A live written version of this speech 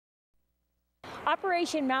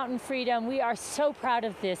Operation Mountain Freedom, we are so proud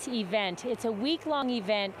of this event. It's a week-long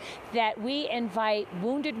event that we invite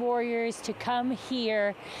wounded warriors to come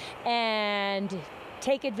here and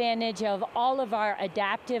take advantage of all of our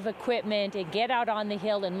adaptive equipment and get out on the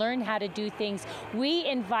hill and learn how to do things. We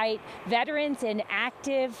invite veterans and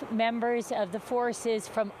active members of the forces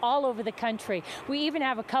from all over the country. We even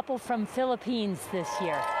have a couple from Philippines this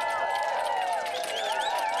year.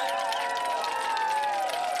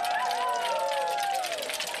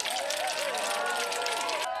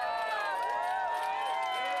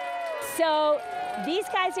 So these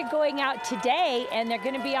guys are going out today and they're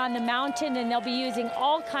going to be on the mountain and they'll be using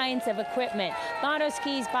all kinds of equipment. Mono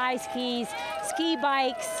skis, bi-skis, ski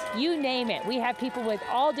bikes, you name it. We have people with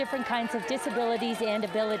all different kinds of disabilities and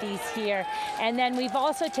abilities here. And then we've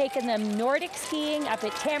also taken them Nordic skiing up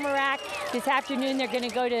at Tamarack. This afternoon they're going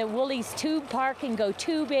to go to Woolies Tube Park and go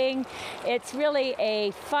tubing. It's really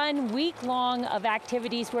a fun week-long of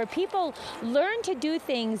activities where people learn to do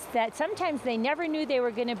things that sometimes they never knew they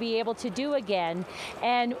were going to be able to do again.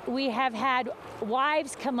 And we have had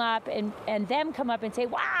wives come up and them come up and say,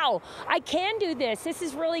 wow, I can do this. This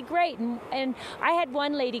is really great. And I had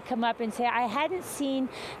one lady come up and say, I hadn't seen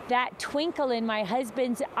that twinkle in my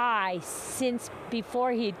husband's eye since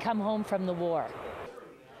before he'd come home from the war.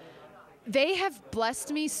 They have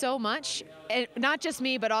blessed me so much, and not just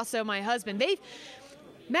me, but also my husband.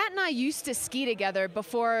 Matt and I used to ski together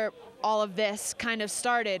before all of this kind of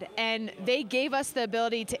started, and they gave us the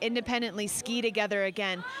ability to independently ski together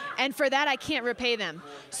again. And for that, I can't repay them.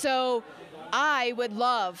 So I would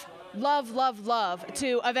love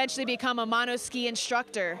to eventually become a mono ski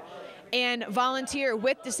instructor and volunteer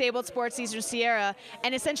with Disabled Sports Eastern Sierra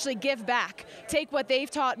and essentially give back. Take what they've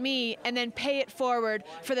taught me and then pay it forward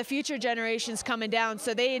for the future generations coming down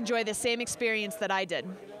so they enjoy the same experience that I did.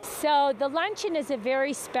 So the luncheon is a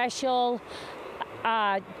very special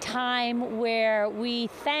time where we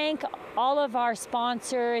thank all of our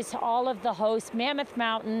sponsors, all of the hosts. Mammoth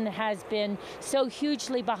Mountain has been so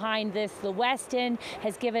hugely behind this. The Westin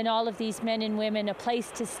has given all of these men and women a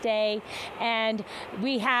place to stay. And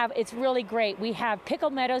it's really great. We have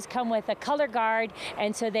Pickle Meadows come with a color guard,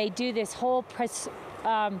 and so they do this whole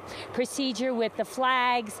procedure with the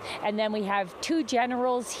flags, and then we have two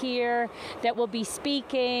generals here that will be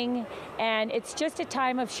speaking, and it's just a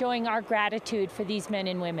time of showing our gratitude for these men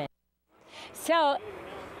and women. So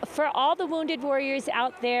for all the wounded warriors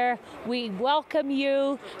out there, we welcome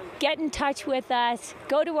you. Get in touch with us.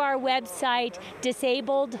 Go to our website,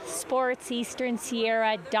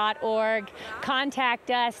 disabledsportseasternsierra.org. Contact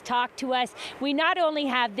us, talk to us. We not only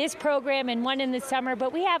have this program and one in the summer,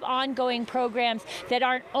 but we have ongoing programs that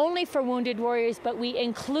aren't only for wounded warriors, but we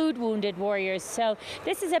include wounded warriors. So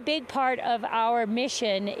this is a big part of our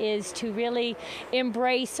mission, is to really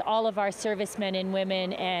embrace all of our servicemen and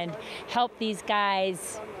women and help these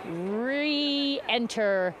guys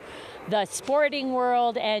re-enter the sporting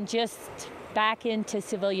world and just back into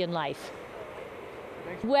civilian life.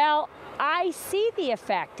 Well, I see the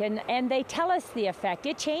effect, and they tell us the effect.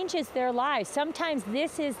 It changes their lives. Sometimes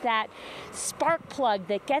this is that spark plug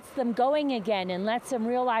that gets them going again and lets them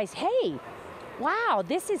realize, hey, wow,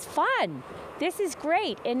 this is fun. This is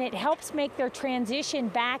great, and it helps make their transition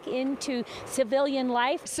back into civilian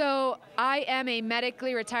life. So I am a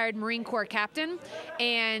medically retired Marine Corps captain,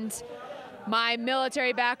 and my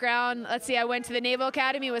military background, let's see, I went to the Naval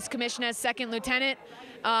Academy, was commissioned as second lieutenant.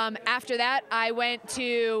 After that, I went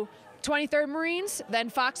to 23rd Marines,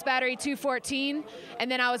 then Fox Battery 214,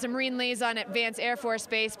 and then I was a Marine liaison at Vance Air Force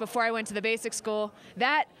Base before I went to the basic school.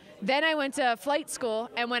 Then I went to flight school,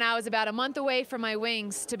 and when I was about a month away from my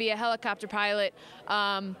wings to be a helicopter pilot,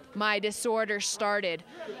 my disorder started.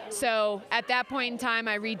 So at that point in time,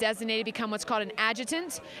 I redesignated to become what's called an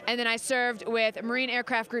adjutant, and then I served with Marine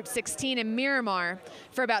Aircraft Group 16 in Miramar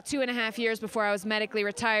for about 2.5 years before I was medically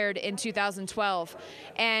retired in 2012.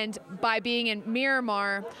 And by being in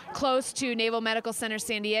Miramar, close to Naval Medical Center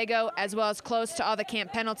San Diego, as well as close to all the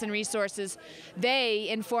Camp Pendleton resources, they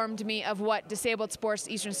informed me of what Disabled Sports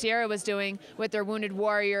Eastern Sierra was doing with their Wounded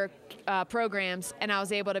Warrior programs, and I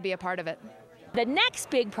was able to be a part of it. The next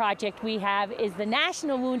big project we have is the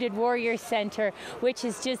National Wounded Warrior Center, which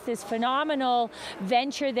is just this phenomenal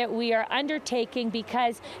venture that we are undertaking,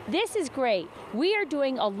 because this is great. We are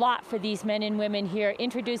doing a lot for these men and women here,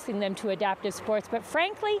 introducing them to adaptive sports, but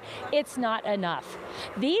frankly, it's not enough.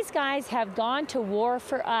 These guys have gone to war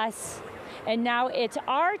for us, and now it's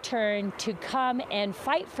our turn to come and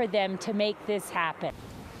fight for them to make this happen.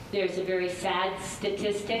 There's a very sad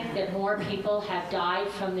statistic that more people have died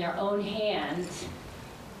from their own hands,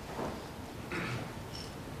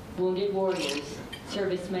 wounded warriors,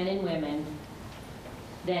 servicemen and women,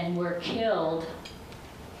 than were killed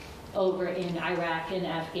over in Iraq and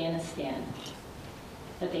Afghanistan.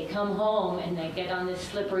 But they come home and they get on this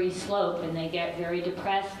slippery slope and they get very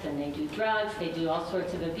depressed and they do drugs, they do all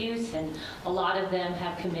sorts of abuse, and a lot of them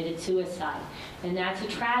have committed suicide. And that's a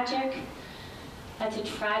tragic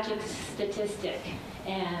statistic.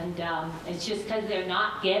 And it's just because they're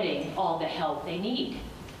not getting all the help they need.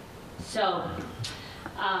 So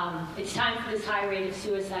it's time for this high rate of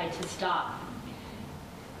suicide to stop.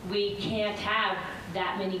 We can't have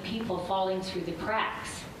that many people falling through the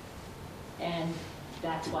cracks. And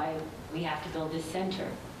that's why we have to build this center.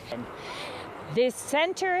 This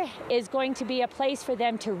center is going to be a place for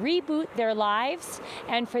them to reboot their lives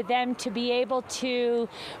and for them to be able to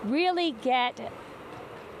really get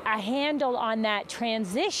a handle on that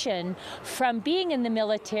transition from being in the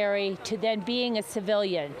military to then being a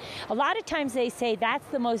civilian. A lot of times they say that's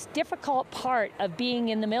the most difficult part of being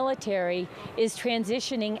in the military is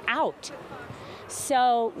transitioning out.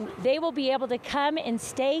 So they will be able to come and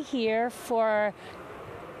stay here for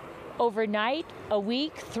overnight, a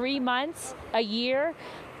week, 3 months, a year.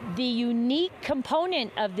 The unique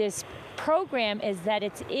component of this program is that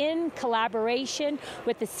it's in collaboration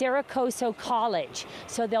with the Saracoso College.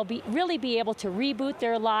 So they'll really be able to reboot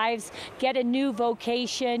their lives, get a new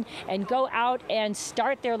vocation, and go out and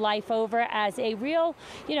start their life over as a real,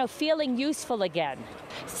 feeling useful again.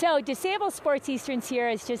 So Disabled Sports Eastern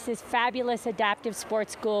Sierra is just this fabulous adaptive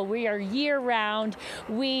sports school. We are year-round.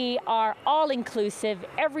 We are all-inclusive,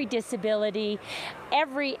 every disability,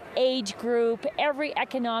 every age group, every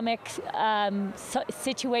economic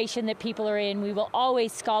situation that people are in. We will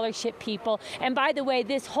always scholarship people. And by the way,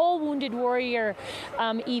 this whole Wounded Warrior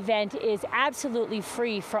event is absolutely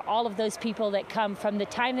free for all of those people that come from the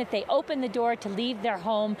time that they open the door to leave their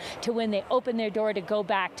home to when they open their door to go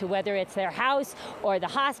back to whether it's their house or the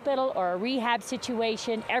hospital or a rehab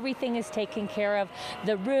situation. Everything is taken care of.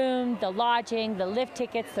 The room, the lodging, the lift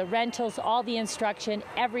tickets, the rentals, all the instruction,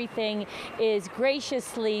 everything is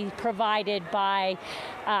graciously provided by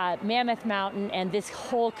Mammoth Mountain and this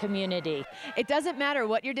whole community. It doesn't matter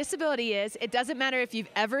what your disability is. It doesn't matter if you've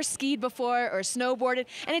ever skied before or snowboarded,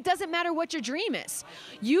 and it doesn't matter what your dream is.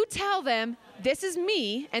 You tell them, this is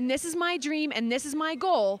me, and this is my dream, and this is my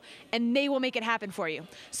goal, and they will make it happen for you.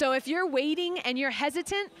 So if you're waiting and you're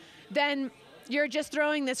hesitant, then you're just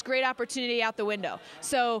throwing this great opportunity out the window.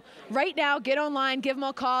 So right now, get online, give them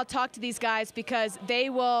a call, talk to these guys, because they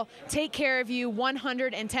will take care of you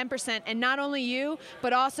 110%, and not only you,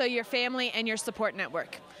 but also your family and your support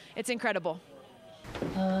network. It's incredible.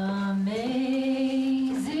 Amazing.